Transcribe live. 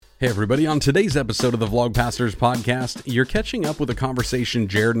Hey everybody, on today's episode of the Vlogpastors podcast, you're catching up with a conversation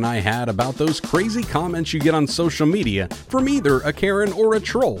Jared and I had about those crazy comments you get on social media from either a Karen or a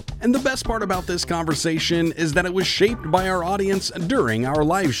troll. And the best part about this conversation is that it was shaped by our audience during our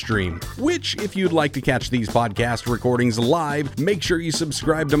live stream, which if you'd like to catch these podcast recordings live, make sure you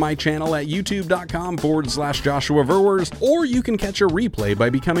subscribe to my channel at youtube.com/Joshua Verwers, or you can catch a replay by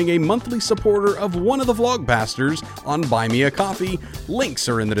becoming a monthly supporter of one of the Vlogpastors on Buy Me a Coffee. Links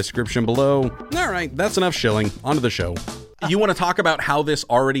are in the description below. All right, that's enough shilling. On to the show. You want to talk about how this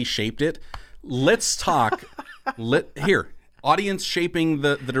already shaped it? Let's talk. Here, audience shaping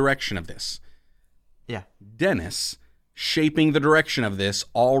the direction of this. Yeah. Dennis shaping the direction of this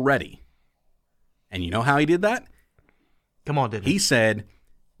already. And you know how he did that? Come on, Dennis. He said,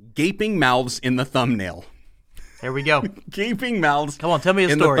 gaping mouths in the thumbnail. There we go. Gaping mouths. Come on, tell me a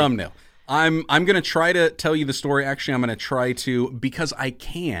in story. the thumbnail. I'm going to try to tell you the story. Actually, I'm going to try to, because I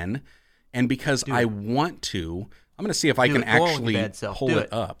can, and because I want to, I'm going to see if I can actually pull it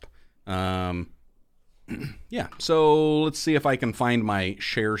up. Yeah, so let's see if I can find my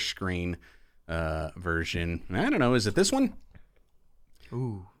share screen version. I don't know, is it this one?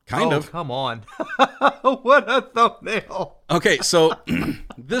 Ooh. Kind of. Come on. What a thumbnail. Okay, so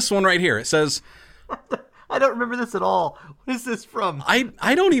this one right here, it says... I don't remember this at all. What is this from?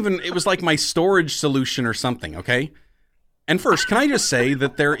 I don't even, it was like my storage solution or something, okay? And first, can I just say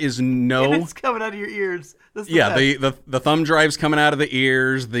that there is no... And it's coming out of your ears. The thumb drive's coming out of the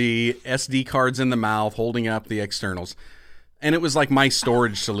ears, the SD card's in the mouth, holding up the externals. And it was like my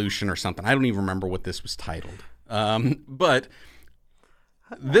storage solution or something. I don't even remember what this was titled. But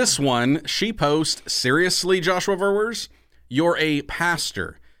this one, she posts, seriously, Joshua Verwers, you're a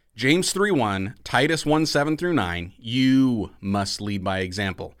pastor. James 3:1, Titus 1:7-9, you must lead by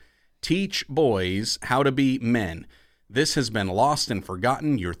example. Teach boys how to be men. This has been lost and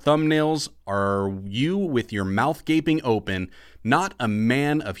forgotten. Your thumbnails are you with your mouth gaping open, not a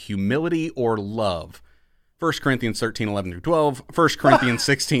man of humility or love. 1 Corinthians 13:11-12, 1 Corinthians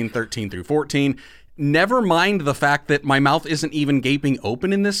 16:13-14. Never mind the fact that my mouth isn't even gaping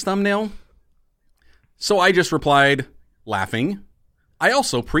open in this thumbnail. So I just replied, laughing, I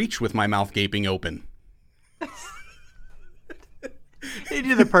also preach with my mouth gaping open.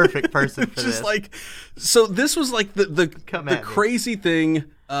 You're the perfect person for this. So this was like the crazy thing.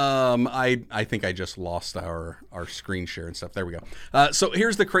 I think I just lost our screen share and stuff. There we go. So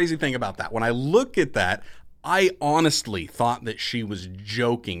here's the crazy thing about that. When I look at that, I honestly thought that she was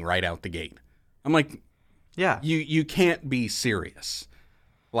joking right out the gate. I'm like, yeah, you can't be serious.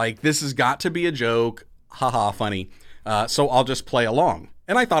 Like, this has got to be a joke. Haha, funny. So I'll just play along.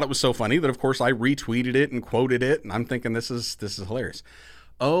 And I thought it was so funny that, of course, I retweeted it and quoted it, and I'm thinking this is hilarious.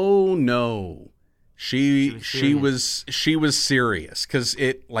 Oh no, she was serious, because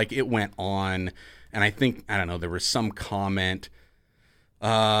it went on, and I think, I don't know, there was some comment,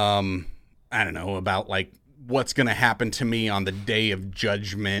 I don't know, about like what's going to happen to me on the day of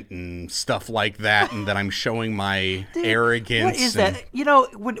judgment and stuff like that, and that I'm showing my arrogance. What is that? You know,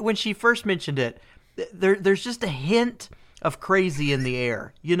 when she first mentioned it, there's just a hint of crazy in the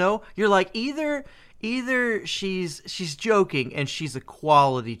air. You know, you're like, either she's joking and she's a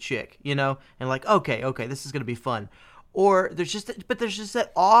quality chick, you know, and like, okay, this is gonna be fun, or there's just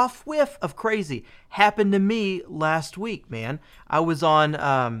that off whiff of crazy. Happened to me last week, man. I was on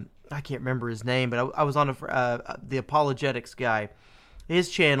I can't remember his name, but I was on the apologetics guy, his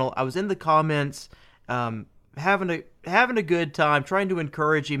channel. I was in the comments, having a good time, trying to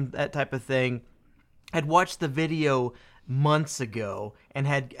encourage him, that type of thing. Had watched the video months ago and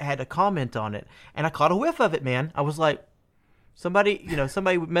had a comment on it, and I caught a whiff of it, man. I was like, somebody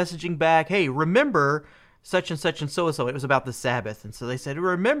messaging back, hey, remember such and such and so. It was about the Sabbath, and so they said,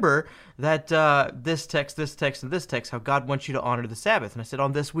 remember that this text, and this text, how God wants you to honor the Sabbath. And I said,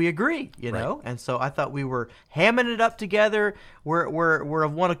 on this we agree, you know. Right. And so I thought we were hamming it up together. We're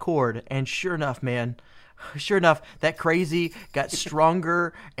of one accord, and sure enough, man. Sure enough, that crazy got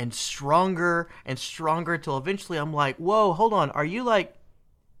stronger and stronger and stronger till eventually I'm like, whoa, hold on. Are you like,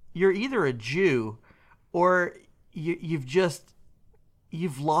 you're either a Jew or you've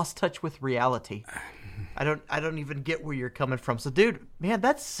lost touch with reality. I don't even get where you're coming from. So, dude, man,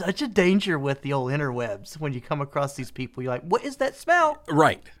 that's such a danger with the old interwebs when you come across these people. You're like, what is that smell?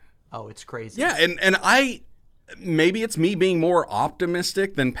 Right. Oh, it's crazy. Yeah, and maybe it's me being more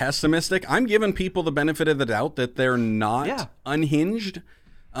optimistic than pessimistic. I'm giving people the benefit of the doubt that they're not unhinged,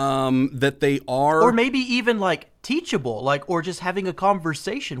 that they are... Or maybe even, like, teachable, like, or just having a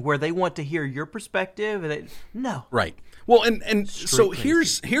conversation where they want to hear your perspective. And no. Right. Well, and so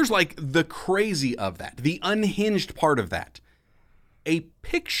here's like the crazy of that, the unhinged part of that. a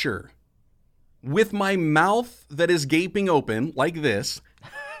picture with my mouth that is gaping open like this,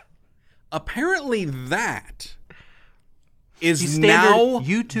 apparently that is now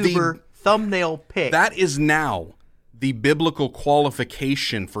YouTuber thumbnail pic. That is now the biblical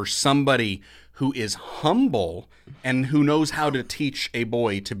qualification for somebody who is humble and who knows how to teach a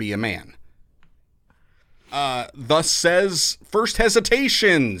boy to be a man. Thus says First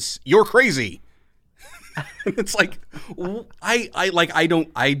Hesitations, you're crazy. It's like, I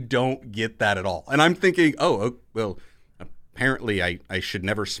don't get that at all. And I'm thinking, well, apparently I should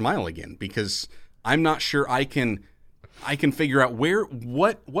never smile again, because I'm not sure I can figure out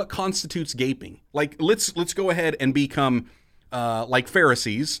what constitutes gaping. Like, let's go ahead and become like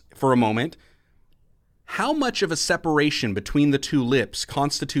Pharisees for a moment. How much of a separation between the two lips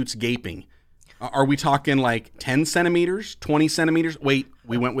constitutes gaping? Are we talking like 10 centimeters, 20 centimeters? Wait,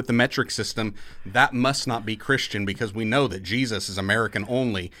 we went with the metric system. That must not be Christian, because we know that Jesus is American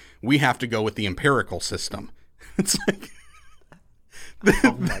only. We have to go with the empirical system. It's like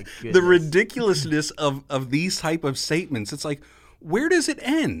the ridiculousness of these type of statements. It's like, where does it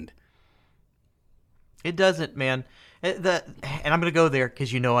end? It doesn't, man. And I'm going to go there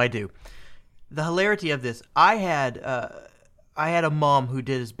because I do. The hilarity of this, I had a mom who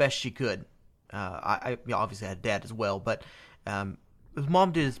did as best she could. I obviously had a dad as well, but his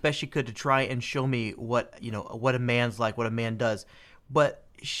mom did as best she could to try and show me what a man's like, what a man does. But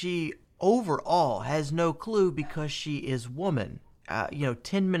she overall has no clue, because she is woman.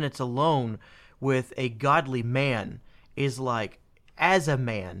 10 minutes alone with a godly man is like, as a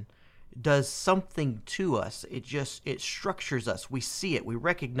man, does something to us. It structures us. We see it. We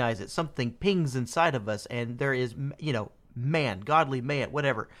recognize it. Something pings inside of us, and there is, man, godly man,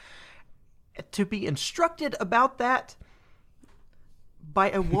 whatever. To be instructed about that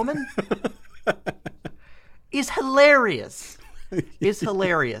by a woman is hilarious. It's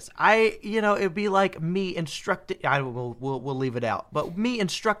hilarious. It'd be like me instructing. We'll leave it out. But me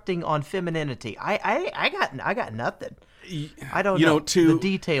instructing on femininity, I got nothing. I don't know the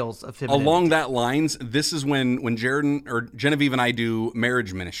details of femininity. Along that lines, this is when Jared or Genevieve and I do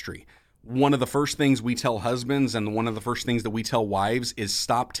marriage ministry. One of the first things we tell husbands, and one of the first things that we tell wives, is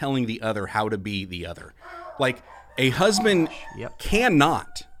stop telling the other how to be the other. Like, a husband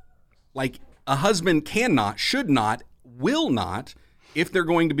cannot, should not, will not, if they're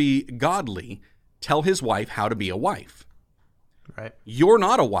going to be godly, tell his wife how to be a wife. Right. You're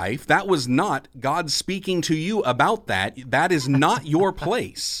not a wife. That was not God speaking to you about that. That is not your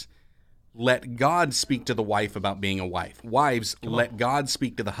place. Let God speak to the wife about being a wife. Wives, let God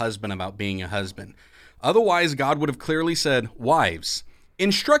speak to the husband about being a husband. Otherwise, God would have clearly said, wives,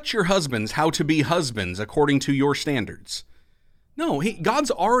 instruct your husbands how to be husbands according to your standards. No,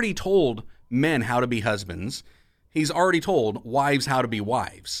 God's already told men how to be husbands. He's already told wives how to be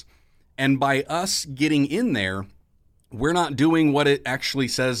wives. And by us getting in there, we're not doing what it actually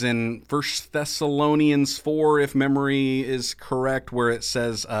says in 1 Thessalonians 4, if memory is correct, where it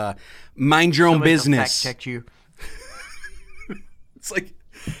says, mind your own business. Fact check you. It's like,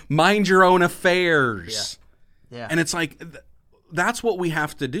 mind your own affairs. Yeah. And it's like, that's what we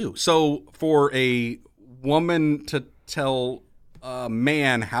have to do. So for a woman to tell a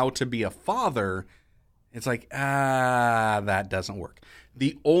man how to be a father, it's like, that doesn't work.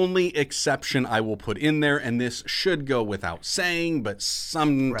 The only exception I will put in there, and this should go without saying, but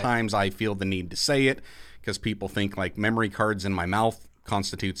sometimes I feel the need to say it because people think like memory cards in my mouth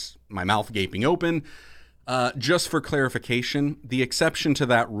constitutes my mouth gaping open. Just for clarification, the exception to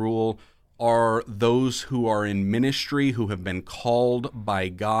that rule are those who are in ministry who have been called by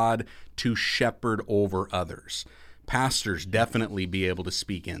God to shepherd over others. Pastors definitely be able to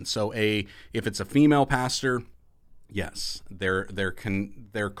speak in. So if it's a female pastor, yes, they're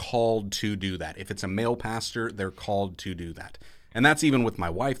called to do that. If it's a male pastor, they're called to do that. And that's even with my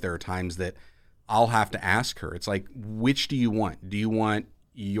wife. There are times that I'll have to ask her. It's like, which do you want? Do you want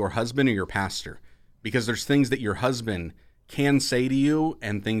your husband or your pastor? Because there's things that your husband can say to you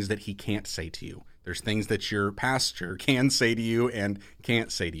and things that he can't say to you. There's things that your pastor can say to you and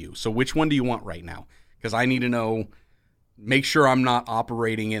can't say to you. So which one do you want right now? Because I need to know, make sure I'm not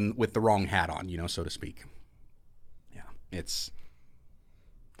operating with the wrong hat on, so to speak.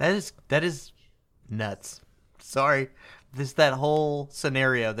 That is nuts. Sorry. That whole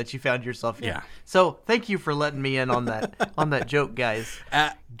scenario that you found yourself in. Yeah. So thank you for letting me in on that joke, guys.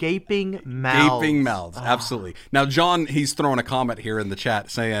 Gaping mouths. Gaping mouths, absolutely. Now, John, he's throwing a comment here in the chat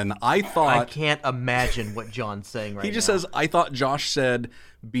saying, I can't imagine what John's saying right now. He just says, I thought Josh said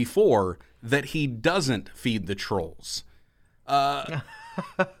before that he doesn't feed the trolls.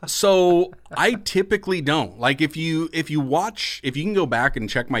 So I typically don't. Like if you can go back and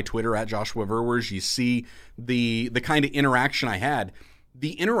check my Twitter at Joshua Verwers, you see the kind of interaction I had.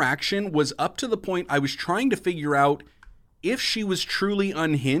 The interaction was up to the point I was trying to figure out if she was truly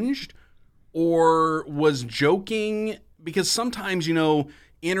unhinged or was joking, because sometimes,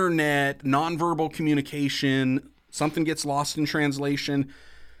 internet, nonverbal communication, something gets lost in translation.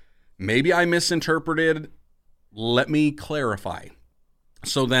 Maybe I misinterpreted. Let me clarify.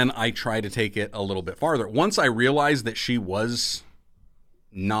 So then I try to take it a little bit farther. Once I realized that she was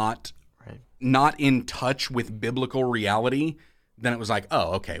not in touch with biblical reality, then it was like,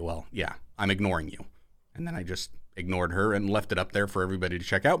 oh, okay, well, yeah, I'm ignoring you. And then I just ignored her and left it up there for everybody to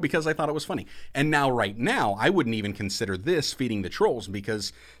check out because I thought it was funny. And right now, I wouldn't even consider this feeding the trolls,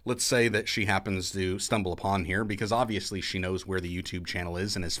 because let's say that she happens to stumble upon here, because obviously she knows where the YouTube channel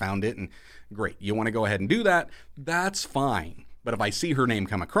is and has found it, and great, you want to go ahead and do that, that's fine. But if I see her name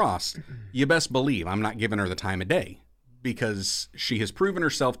come across, you best believe I'm not giving her the time of day, because she has proven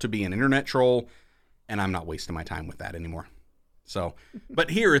herself to be an internet troll, and I'm not wasting my time with that anymore. So, but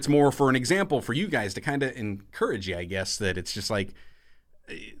here it's more for an example for you guys to kind of encourage you, I guess, that it's just like,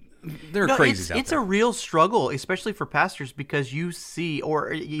 there are crazies out there. It's a real struggle, especially for pastors, because you see,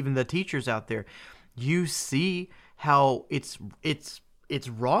 or even the teachers out there, you see how it's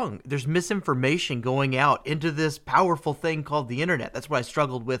wrong. There's misinformation going out into this powerful thing called the internet. That's what I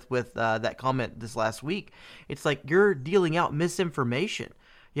struggled with that comment this last week. It's like you're dealing out misinformation.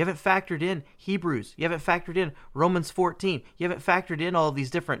 You haven't factored in Hebrews. You haven't factored in Romans 14. You haven't factored in all these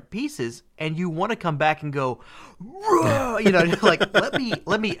different pieces, and you want to come back and go, like, let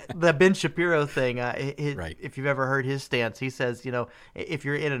me, the Ben Shapiro thing. Right. If you've ever heard his stance, he says, if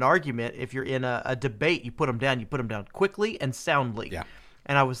you're in an argument, if you're in a debate, you put them down quickly and soundly. Yeah.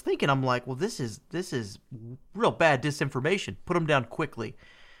 And I was thinking, I'm like, well, this is real bad disinformation. Put them down quickly.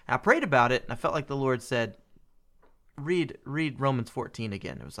 And I prayed about it, and I felt like the Lord said, read Romans 14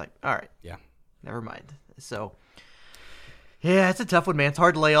 again. It was like, all right, yeah, never mind. So, yeah, it's a tough one, man. It's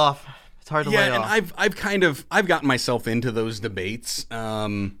hard to lay off. Yeah, and I've gotten myself into those debates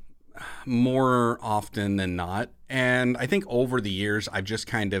more often than not, and I think over the years I've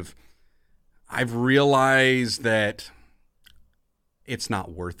realized that it's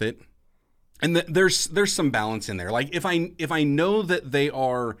not worth it, and there's some balance in there. Like if I know that they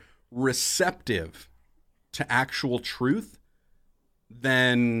are receptive to actual truth,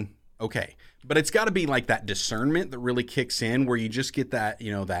 then okay. But it's got to be like that discernment that really kicks in, where you just get that,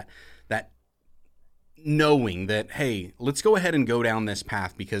 that knowing that, hey, let's go ahead and go down this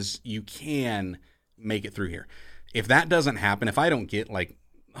path because you can make it through here. If that doesn't happen, if I don't get like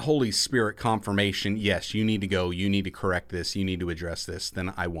Holy Spirit confirmation, yes, you need to go, you need to correct this, you need to address this,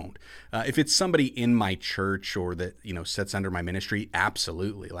 then I won't. If it's somebody in my church or that, sits under my ministry,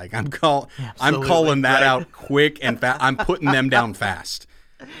 absolutely. Like I'm calling that out quick and fast. I'm putting them down fast.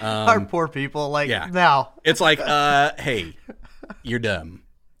 Our poor people, like, yeah. Now. It's like, hey, you're dumb.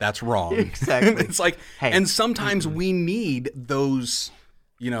 That's wrong. Exactly. It's like, hey. And sometimes we need those,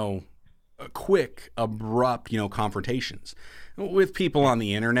 quick, abrupt, confrontations. With people on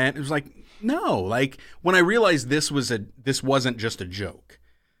the internet, it was like, no. Like when I realized this wasn't just a joke.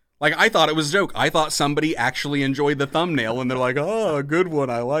 Like I thought it was a joke. I thought somebody actually enjoyed the thumbnail and they're like, "Oh, good one,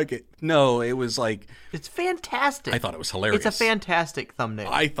 I like it." No, it was like, it's fantastic. I thought it was hilarious. It's a fantastic thumbnail.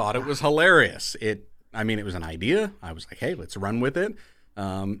 I thought it was hilarious. It was an idea. I was like, "Hey, let's run with it,"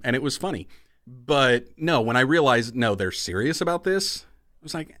 and it was funny. But no, when I realized no, they're serious about this, I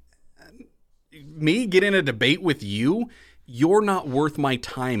was like, me get in a debate with you. You're not worth my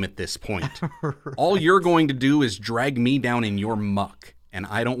time at this point. Right. All you're going to do is drag me down in your muck, and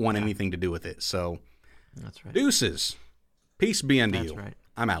I don't want anything to do with it. So, that's right. Deuces. Peace be unto you. That's right.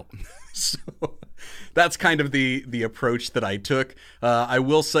 I'm out. So that's kind of the approach that I took. I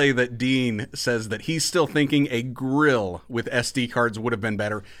will say that Dean says that he's still thinking a grill with SD cards would have been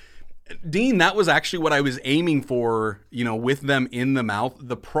better. Dean, that was actually what I was aiming for, with them in the mouth.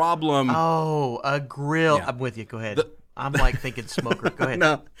 The problem... Oh, a grill. Yeah. I'm with you. Go ahead. I'm like thinking smoker. Go ahead.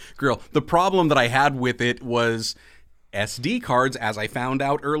 No, grill. The problem that I had with it was SD cards, as I found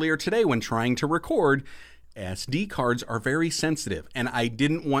out earlier today when trying to record, SD cards are very sensitive. And I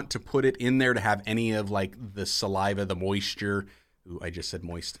didn't want to put it in there to have any of like the saliva, the moisture. Ooh, I just said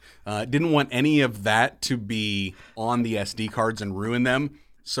moist. Didn't want any of that to be on the SD cards and ruin them.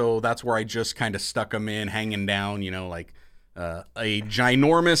 So that's where I just kind of stuck them in, hanging down, like a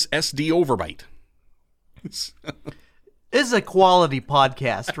ginormous SD overbite. This is a quality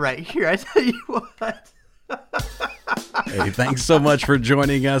podcast right here. I tell you what. Hey, thanks so much for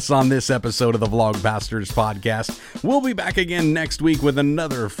joining us on this episode of the Vlogbasters podcast. We'll be back again next week with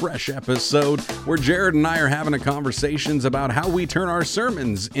another fresh episode where Jared and I are having a conversations about how we turn our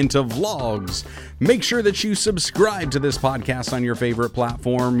sermons into vlogs. Make sure that you subscribe to this podcast on your favorite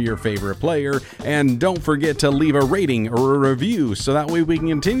platform, your favorite player, and don't forget to leave a rating or a review so that way we can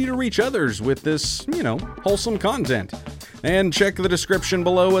continue to reach others with this, wholesome content. And check the description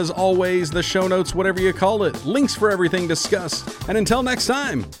below, as always, the show notes, whatever you call it, links for everything discussed. And until next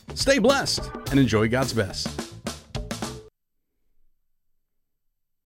time, stay blessed and enjoy God's best.